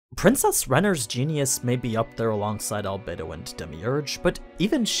Princess Renner's genius may be up there alongside Albedo and Demiurge, but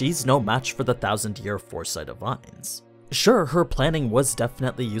even she's no match for the 1,000-year foresight of Ainz. Sure, her planning was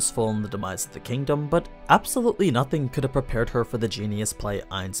definitely useful in the demise of the kingdom, but absolutely nothing could have prepared her for the genius play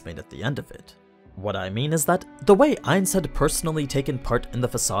Ainz made at the end of it. What I mean is that the way Ainz had personally taken part in the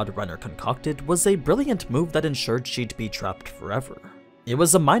facade Renner concocted was a brilliant move that ensured she'd be trapped forever. It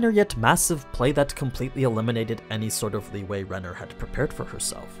was a minor yet massive play that completely eliminated any sort of leeway Renner had prepared for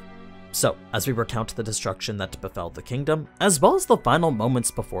herself. So, as we recount the destruction that befell the kingdom, as well as the final moments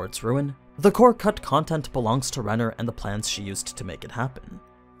before its ruin, the core cut content belongs to Renner and the plans she used to make it happen.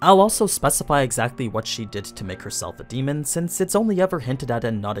 I'll also specify exactly what she did to make herself a demon, since it's only ever hinted at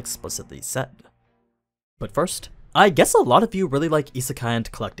and not explicitly said. But first, I guess a lot of you really like isekai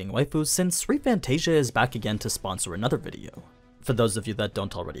and collecting waifus, since ReFantasia is back again to sponsor another video. For those of you that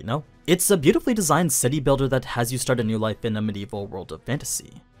don't already know, it's a beautifully designed city builder that has you start a new life in a medieval world of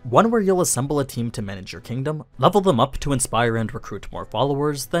fantasy. One where you'll assemble a team to manage your kingdom, level them up to inspire and recruit more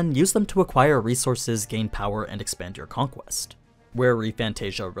followers, then use them to acquire resources, gain power, and expand your conquest. Where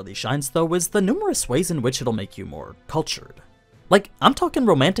ReFantasia really shines though is the numerous ways in which it'll make you more cultured. Like, I'm talking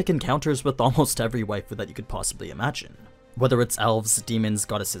romantic encounters with almost every waifu that you could possibly imagine. Whether it's elves, demons,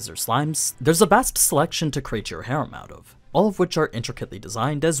 goddesses, or slimes, there's a vast selection to create your harem out of, all of which are intricately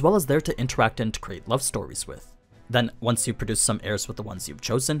designed as well as there to interact and create love stories with. Then, once you produce some heirs with the ones you've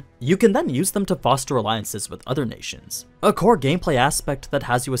chosen, you can then use them to foster alliances with other nations, a core gameplay aspect that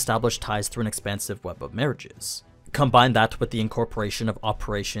has you establish ties through an expansive web of marriages. Combine that with the incorporation of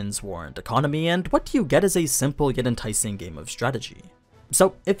operations, war, and economy, and what you get is a simple yet enticing game of strategy.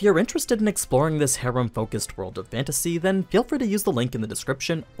 So, if you're interested in exploring this harem-focused world of fantasy, then feel free to use the link in the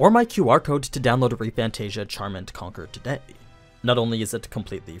description or my QR code to download ReFantasia Charm and Conquer today. Not only is it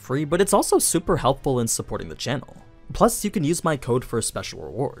completely free, but it's also super helpful in supporting the channel. Plus, you can use my code for special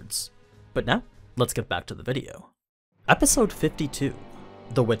rewards. But now, let's get back to the video. Episode 52,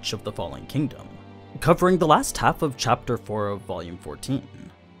 The Witch of the Falling Kingdom, covering the last half of Chapter 4 of Volume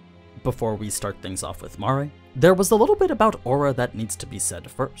 14. Before we start things off with Mare, there was a little bit about Aura that needs to be said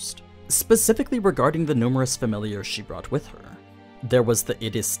first, specifically regarding the numerous familiars she brought with her. There was the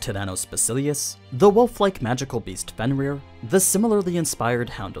Idis Tyrannos Basilius, the wolf-like magical beast Fenrir, the similarly inspired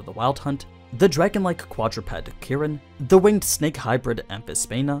Hound of the Wild Hunt, the dragon-like quadruped Kirin, the winged snake hybrid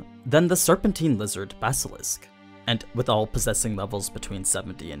Amphisbaena, then the serpentine lizard Basilisk. And with all possessing levels between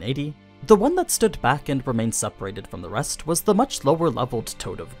 70 and 80, the one that stood back and remained separated from the rest was the much lower-leveled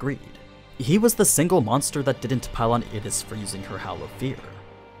Toad of Greed. He was the single monster that didn't pile on Idis for using her Howl of Fear.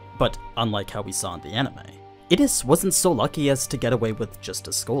 But unlike how we saw in the anime, Idis wasn't so lucky as to get away with just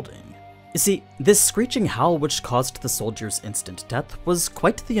a scolding. You see, this screeching howl which caused the soldier's instant death was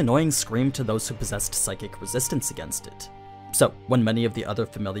quite the annoying scream to those who possessed psychic resistance against it. So, when many of the other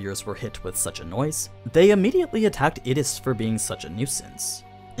familiars were hit with such a noise, they immediately attacked Idis for being such a nuisance.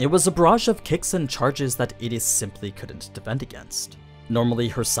 It was a barrage of kicks and charges that Idis simply couldn't defend against. Normally,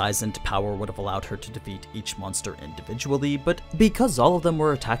 her size and power would have allowed her to defeat each monster individually, but because all of them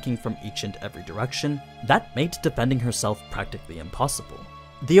were attacking from each and every direction, that made defending herself practically impossible.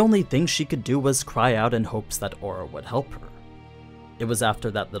 The only thing she could do was cry out in hopes that Aura would help her. It was after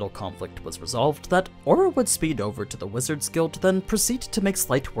that little conflict was resolved that Aura would speed over to the Wizards Guild, then proceed to make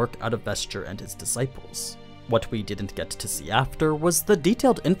slight work out of Vesture and his disciples. What we didn't get to see after was the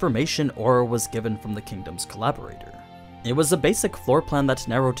detailed information Aura was given from the kingdom's collaborator. It was a basic floor plan that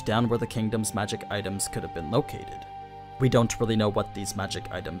narrowed down where the kingdom's magic items could have been located. We don't really know what these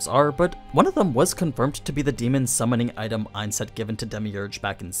magic items are, but one of them was confirmed to be the demon summoning item Ainz had given to Demiurge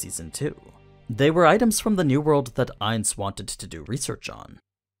back in Season 2. They were items from the New World that Ainz wanted to do research on.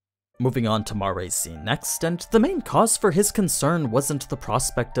 Moving on to Mare's scene next, and the main cause for his concern wasn't the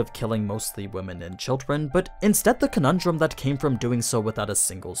prospect of killing mostly women and children, but instead the conundrum that came from doing so without a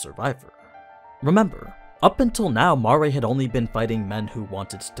single survivor. Remember, up until now, Mare had only been fighting men who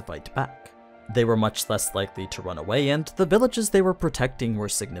wanted to fight back. They were much less likely to run away, and the villages they were protecting were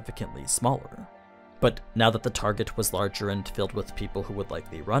significantly smaller. But now that the target was larger and filled with people who would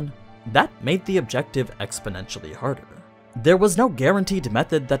likely run, that made the objective exponentially harder. There was no guaranteed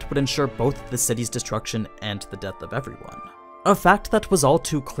method that would ensure both the city's destruction and the death of everyone. A fact that was all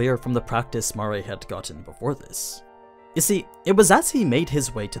too clear from the practice Mare had gotten before this. You see, it was as he made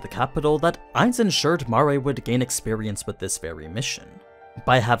his way to the capital that Ainz ensured Mare would gain experience with this very mission.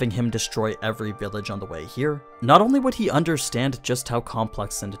 By having him destroy every village on the way here, not only would he understand just how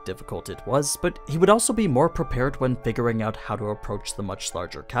complex and difficult it was, but he would also be more prepared when figuring out how to approach the much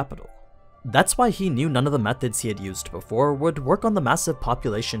larger capital. That's why he knew none of the methods he had used before would work on the massive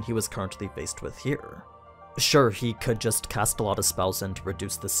population he was currently faced with here. Sure, he could just cast a lot of spells and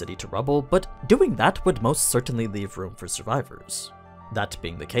reduce the city to rubble, but doing that would most certainly leave room for survivors. That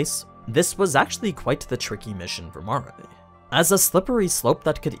being the case, this was actually quite the tricky mission for Mare. As a slippery slope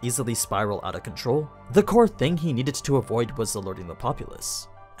that could easily spiral out of control, the core thing he needed to avoid was alerting the populace.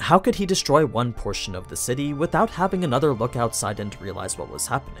 How could he destroy one portion of the city without having another look outside and realize what was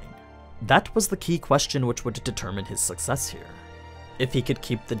happening? That was the key question which would determine his success here. If he could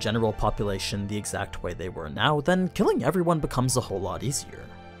keep the general population the exact way they were now, then killing everyone becomes a whole lot easier.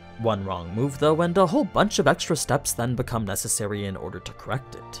 One wrong move though, and a whole bunch of extra steps then become necessary in order to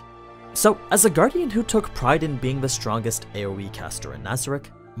correct it. So, as a guardian who took pride in being the strongest AoE caster in Nazarick,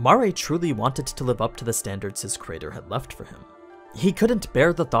 Mare truly wanted to live up to the standards his creator had left for him. He couldn't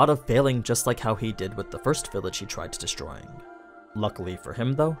bear the thought of failing just like how he did with the first village he tried destroying. Luckily for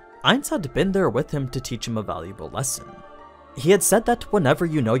him though, Ainz had been there with him to teach him a valuable lesson. He had said that whenever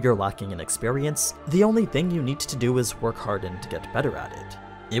you know you're lacking in experience, the only thing you need to do is work hard and get better at it.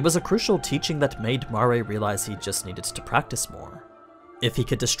 It was a crucial teaching that made Mare realize he just needed to practice more. If he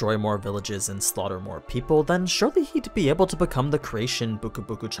could destroy more villages and slaughter more people, then surely he'd be able to become the creation Buku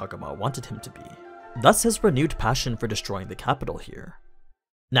Buku Chagama wanted him to be. Thus his renewed passion for destroying the capital here.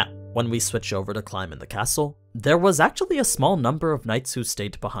 Now, when we switch over to climb in the castle, there was actually a small number of knights who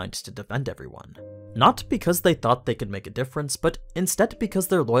stayed behind to defend everyone. Not because they thought they could make a difference, but instead because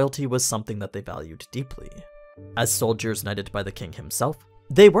their loyalty was something that they valued deeply. As soldiers knighted by the king himself,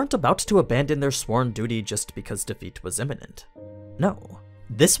 they weren't about to abandon their sworn duty just because defeat was imminent. No,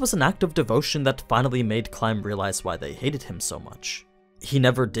 this was an act of devotion that finally made Climb realize why they hated him so much. He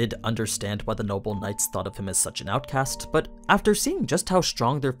never did understand why the noble knights thought of him as such an outcast, but after seeing just how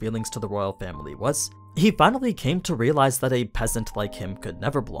strong their feelings to the royal family was, he finally came to realize that a peasant like him could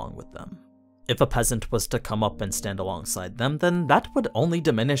never belong with them. If a peasant was to come up and stand alongside them, then that would only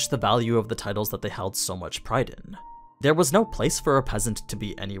diminish the value of the titles that they held so much pride in. There was no place for a peasant to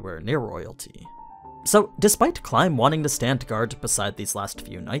be anywhere near royalty. So, despite Climb wanting to stand guard beside these last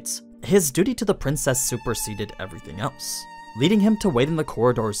few knights, his duty to the princess superseded everything else, leading him to wait in the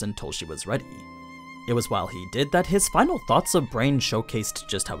corridors until she was ready. It was while he did that his final thoughts of Brain showcased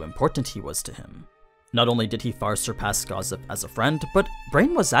just how important he was to him. Not only did he far surpass Gazif as a friend, but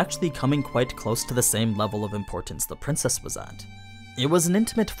Brain was actually coming quite close to the same level of importance the princess was at. It was an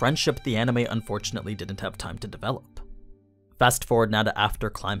intimate friendship the anime unfortunately didn't have time to develop. Fast forward now to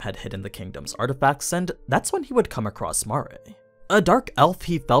after Climb had hidden the kingdom's artifacts, and that's when he would come across Mare. A dark elf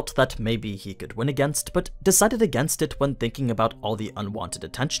he felt that maybe he could win against, but decided against it when thinking about all the unwanted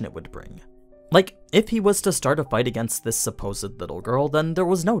attention it would bring. Like, if he was to start a fight against this supposed little girl, then there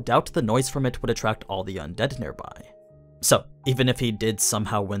was no doubt the noise from it would attract all the undead nearby. So, even if he did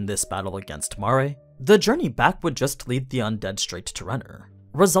somehow win this battle against Mare, the journey back would just lead the undead straight to Renner,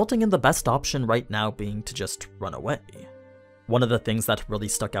 resulting in the best option right now being to just run away. One of the things that really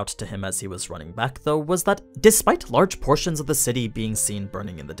stuck out to him as he was running back though was that despite large portions of the city being seen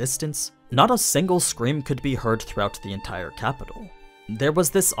burning in the distance, not a single scream could be heard throughout the entire capital. There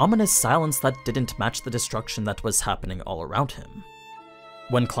was this ominous silence that didn't match the destruction that was happening all around him.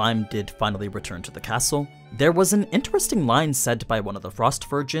 When Climb did finally return to the castle, there was an interesting line said by one of the Frost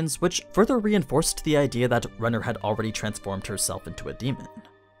Virgins which further reinforced the idea that Renner had already transformed herself into a demon.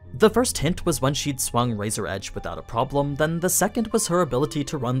 The first hint was when she'd swung Razor Edge without a problem, then the second was her ability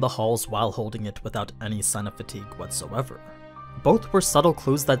to run the halls while holding it without any sign of fatigue whatsoever. Both were subtle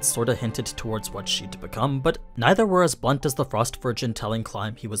clues that sorta hinted towards what she'd become, but neither were as blunt as the Frost Virgin telling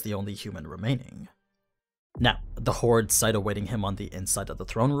Climb he was the only human remaining. Now, the horrid sight awaiting him on the inside of the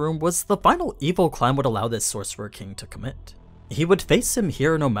throne room was the final evil Climb would allow this Sorcerer King to commit. He would face him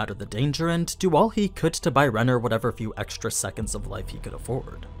here no matter the danger and do all he could to buy Renner whatever few extra seconds of life he could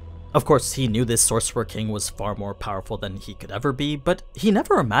afford. Of course, he knew this Sorcerer King was far more powerful than he could ever be, but he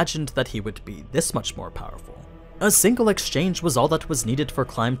never imagined that he would be this much more powerful. A single exchange was all that was needed for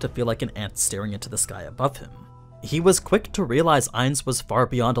Climb to feel like an ant staring into the sky above him. He was quick to realize Ainz was far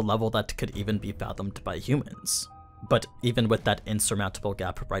beyond a level that could even be fathomed by humans. But even with that insurmountable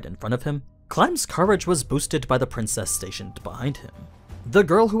gap right in front of him, Climb's courage was boosted by the princess stationed behind him. The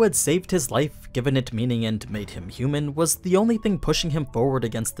girl who had saved his life, given it meaning and made him human, was the only thing pushing him forward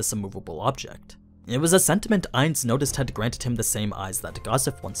against this immovable object. It was a sentiment Ainz noticed had granted him the same eyes that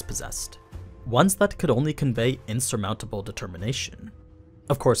Gazif once possessed. Ones that could only convey insurmountable determination.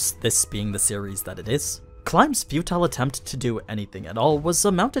 Of course, this being the series that it is, Climb's futile attempt to do anything at all was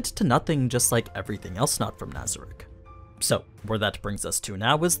amounted to nothing, just like everything else not from Nazarick. So, where that brings us to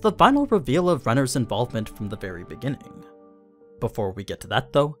now is the final reveal of Renner's involvement from the very beginning. Before we get to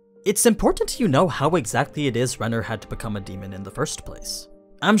that though, it's important you know how exactly it is Renner had to become a demon in the first place.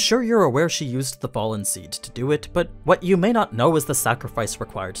 I'm sure you're aware she used the fallen seed to do it, but what you may not know is the sacrifice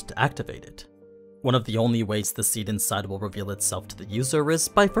required to activate it. One of the only ways the seed inside will reveal itself to the user is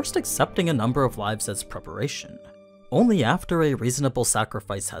by first accepting a number of lives as preparation. Only after a reasonable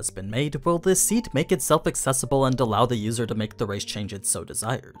sacrifice has been made will the seed make itself accessible and allow the user to make the race change it so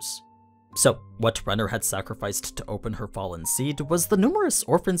desires. So, what Renner had sacrificed to open her fallen seed was the numerous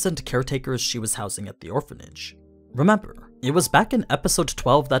orphans and caretakers she was housing at the orphanage. Remember, it was back in episode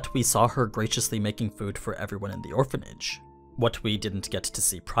 12 that we saw her graciously making food for everyone in the orphanage. What we didn't get to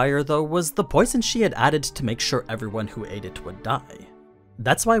see prior, though, was the poison she had added to make sure everyone who ate it would die.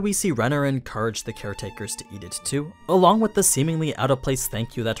 That's why we see Renner encourage the caretakers to eat it too, along with the seemingly out-of-place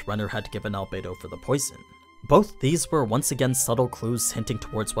thank you that Renner had given Albedo for the poison. Both these were once again subtle clues hinting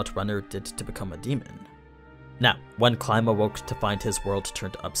towards what Renner did to become a demon. Now, when Climb awoke to find his world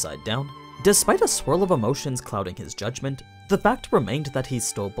turned upside down, despite a swirl of emotions clouding his judgment, the fact remained that he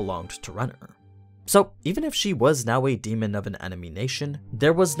still belonged to Renner. So, even if she was now a demon of an enemy nation,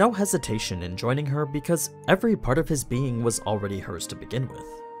 there was no hesitation in joining her because every part of his being was already hers to begin with.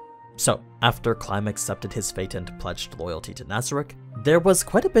 So, after Climb accepted his fate and pledged loyalty to Nazarick, there was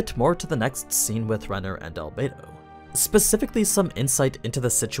quite a bit more to the next scene with Renner and Albedo. Specifically some insight into the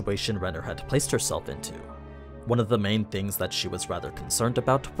situation Renner had placed herself into. One of the main things that she was rather concerned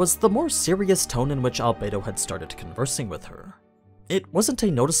about was the more serious tone in which Albedo had started conversing with her. It wasn't a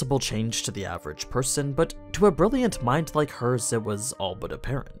noticeable change to the average person, but to a brilliant mind like hers it was all but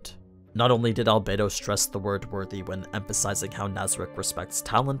apparent. Not only did Albedo stress the word worthy when emphasizing how Nazarick respects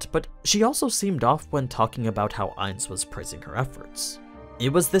talent, but she also seemed off when talking about how Ainz was praising her efforts.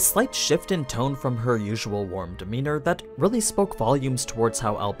 It was this slight shift in tone from her usual warm demeanor that really spoke volumes towards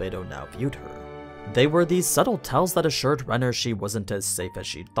how Albedo now viewed her. They were these subtle tells that assured Renner she wasn't as safe as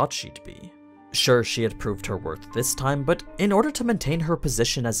she'd thought she'd be. Sure, she had proved her worth this time, but in order to maintain her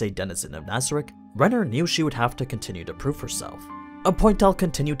position as a denizen of Nazarick, Renner knew she would have to continue to prove herself. A point I'll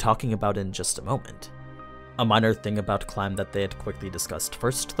continue talking about in just a moment. A minor thing about Climb that they had quickly discussed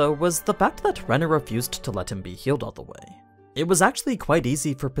first, though, was the fact that Renner refused to let him be healed all the way. It was actually quite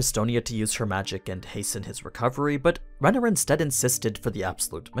easy for Pistonia to use her magic and hasten his recovery, but Renner instead insisted for the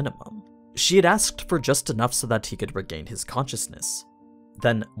absolute minimum. She had asked for just enough so that he could regain his consciousness.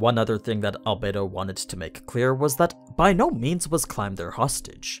 Then, one other thing that Albedo wanted to make clear was that by no means was Climb their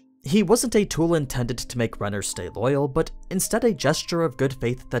hostage. He wasn't a tool intended to make Renner stay loyal, but instead a gesture of good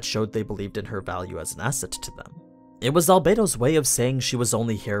faith that showed they believed in her value as an asset to them. It was Albedo's way of saying she was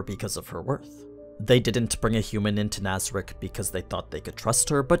only here because of her worth. They didn't bring a human into Nazarick because they thought they could trust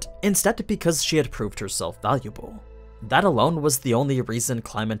her, but instead because she had proved herself valuable. That alone was the only reason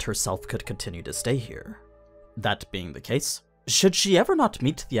Climb and herself could continue to stay here. That being the case, should she ever not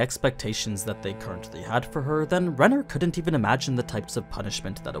meet the expectations that they currently had for her, then Renner couldn't even imagine the types of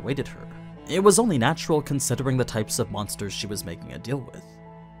punishment that awaited her. It was only natural considering the types of monsters she was making a deal with.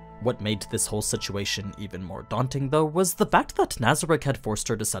 What made this whole situation even more daunting, though, was the fact that Nazarick had forced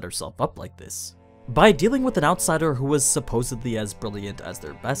her to set herself up like this. By dealing with an outsider who was supposedly as brilliant as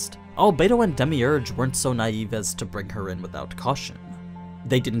their best, Albedo and Demiurge weren't so naive as to bring her in without caution.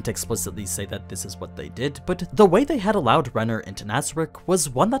 They didn't explicitly say that this is what they did, but the way they had allowed Renner into Nazarick was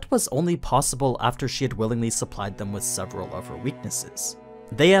one that was only possible after she had willingly supplied them with several of her weaknesses.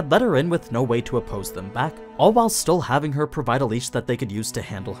 They had let her in with no way to oppose them back, all while still having her provide a leash that they could use to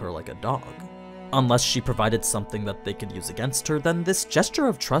handle her like a dog. Unless she provided something that they could use against her, then this gesture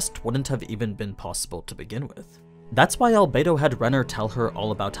of trust wouldn't have even been possible to begin with. That's why Albedo had Renner tell her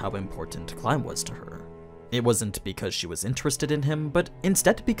all about how important Climb was to her. It wasn't because she was interested in him, but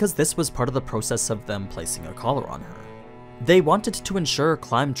instead because this was part of the process of them placing a collar on her. They wanted to ensure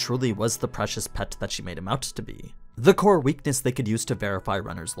Climb truly was the precious pet that she made him out to be, the core weakness they could use to verify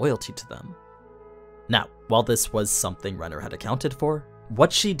Renner's loyalty to them. Now, while this was something Renner had accounted for,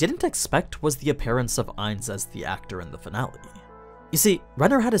 what she didn't expect was the appearance of Ainz as the actor in the finale. You see,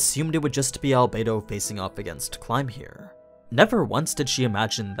 Renner had assumed it would just be Albedo facing off against Climb here. Never once did she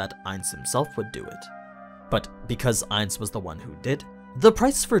imagine that Ainz himself would do it. But because Ainz was the one who did, the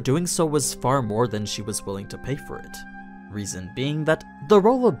price for doing so was far more than she was willing to pay for it. Reason being that the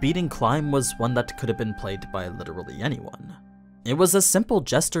role of beating Climb was one that could have been played by literally anyone. It was a simple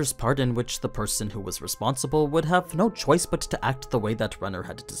jester's part in which the person who was responsible would have no choice but to act the way that Renner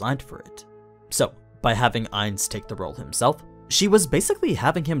had designed for it. So, by having Ainz take the role himself, she was basically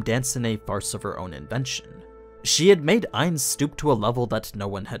having him dance in a farce of her own invention. She had made Ainz stoop to a level that no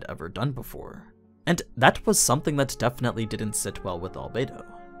one had ever done before. And that was something that definitely didn't sit well with Albedo.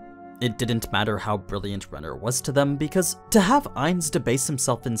 It didn't matter how brilliant Renner was to them, because to have Ainz debase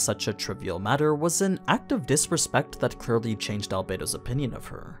himself in such a trivial matter was an act of disrespect that clearly changed Albedo's opinion of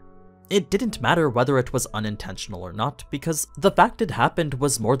her. It didn't matter whether it was unintentional or not, because the fact it happened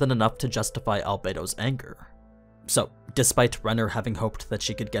was more than enough to justify Albedo's anger. So, despite Renner having hoped that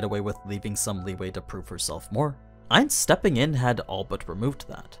she could get away with leaving some leeway to prove herself more, Ainz stepping in had all but removed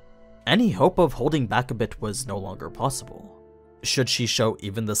that. Any hope of holding back a bit was no longer possible. Should she show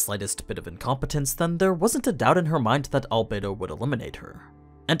even the slightest bit of incompetence, then there wasn't a doubt in her mind that Albedo would eliminate her.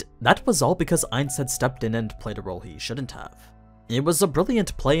 And that was all because Ainz had stepped in and played a role he shouldn't have. It was a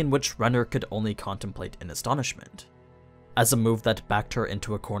brilliant play in which Renner could only contemplate in astonishment. As a move that backed her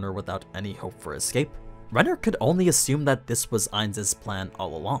into a corner without any hope for escape, Renner could only assume that this was Ainz's plan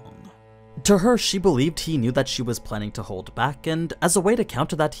all along. To her, she believed he knew that she was planning to hold back, and as a way to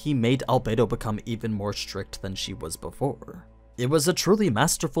counter that, he made Albedo become even more strict than she was before. It was a truly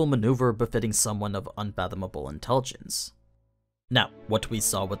masterful maneuver befitting someone of unfathomable intelligence. Now, what we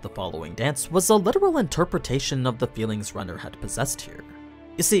saw with the following dance was a literal interpretation of the feelings Renner had possessed here.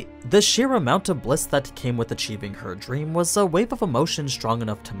 You see, the sheer amount of bliss that came with achieving her dream was a wave of emotion strong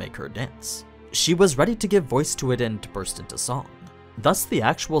enough to make her dance. She was ready to give voice to it and burst into song, thus the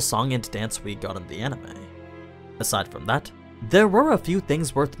actual song and dance we got in the anime. Aside from that, there were a few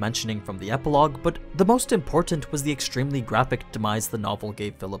things worth mentioning from the epilogue, but the most important was the extremely graphic demise the novel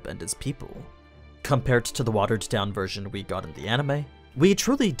gave Philip and his people. Compared to the watered-down version we got in the anime, we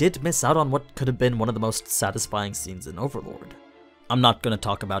truly did miss out on what could have been one of the most satisfying scenes in Overlord. I'm not going to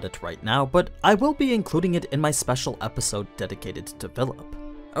talk about it right now, but I will be including it in my special episode dedicated to Philip,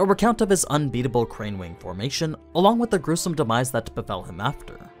 a recount of his unbeatable crane wing formation, along with the gruesome demise that befell him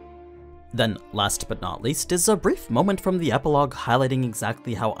after. Then, last but not least, is a brief moment from the epilogue highlighting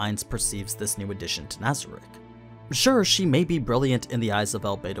exactly how Ainz perceives this new addition to Nazarick. Sure, she may be brilliant in the eyes of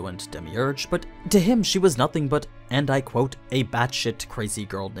Albedo and Demiurge, but to him she was nothing but, and I quote, a batshit crazy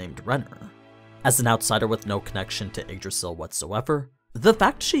girl named Renner. As an outsider with no connection to Yggdrasil whatsoever, the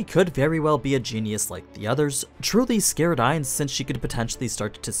fact she could very well be a genius like the others truly scared Ainz, since she could potentially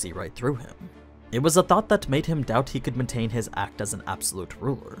start to see right through him. It was a thought that made him doubt he could maintain his act as an absolute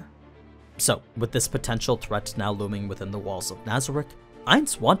ruler. So, with this potential threat now looming within the walls of Nazarick,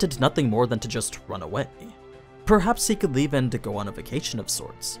 Ainz wanted nothing more than to just run away. Perhaps he could leave and go on a vacation of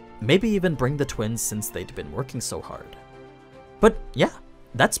sorts, maybe even bring the twins since they'd been working so hard. But yeah,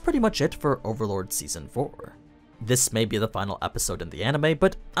 that's pretty much it for Overlord Season 4. This may be the final episode in the anime,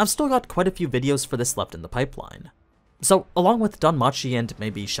 but I've still got quite a few videos for this left in the pipeline. So, along with Danmachi and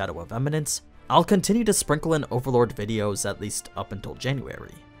maybe Shadow of Eminence, I'll continue to sprinkle in Overlord videos at least up until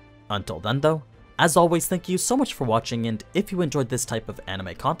January. Until then though, as always, thank you so much for watching, and if you enjoyed this type of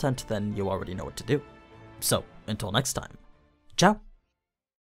anime content, then you already know what to do. So, until next time, ciao!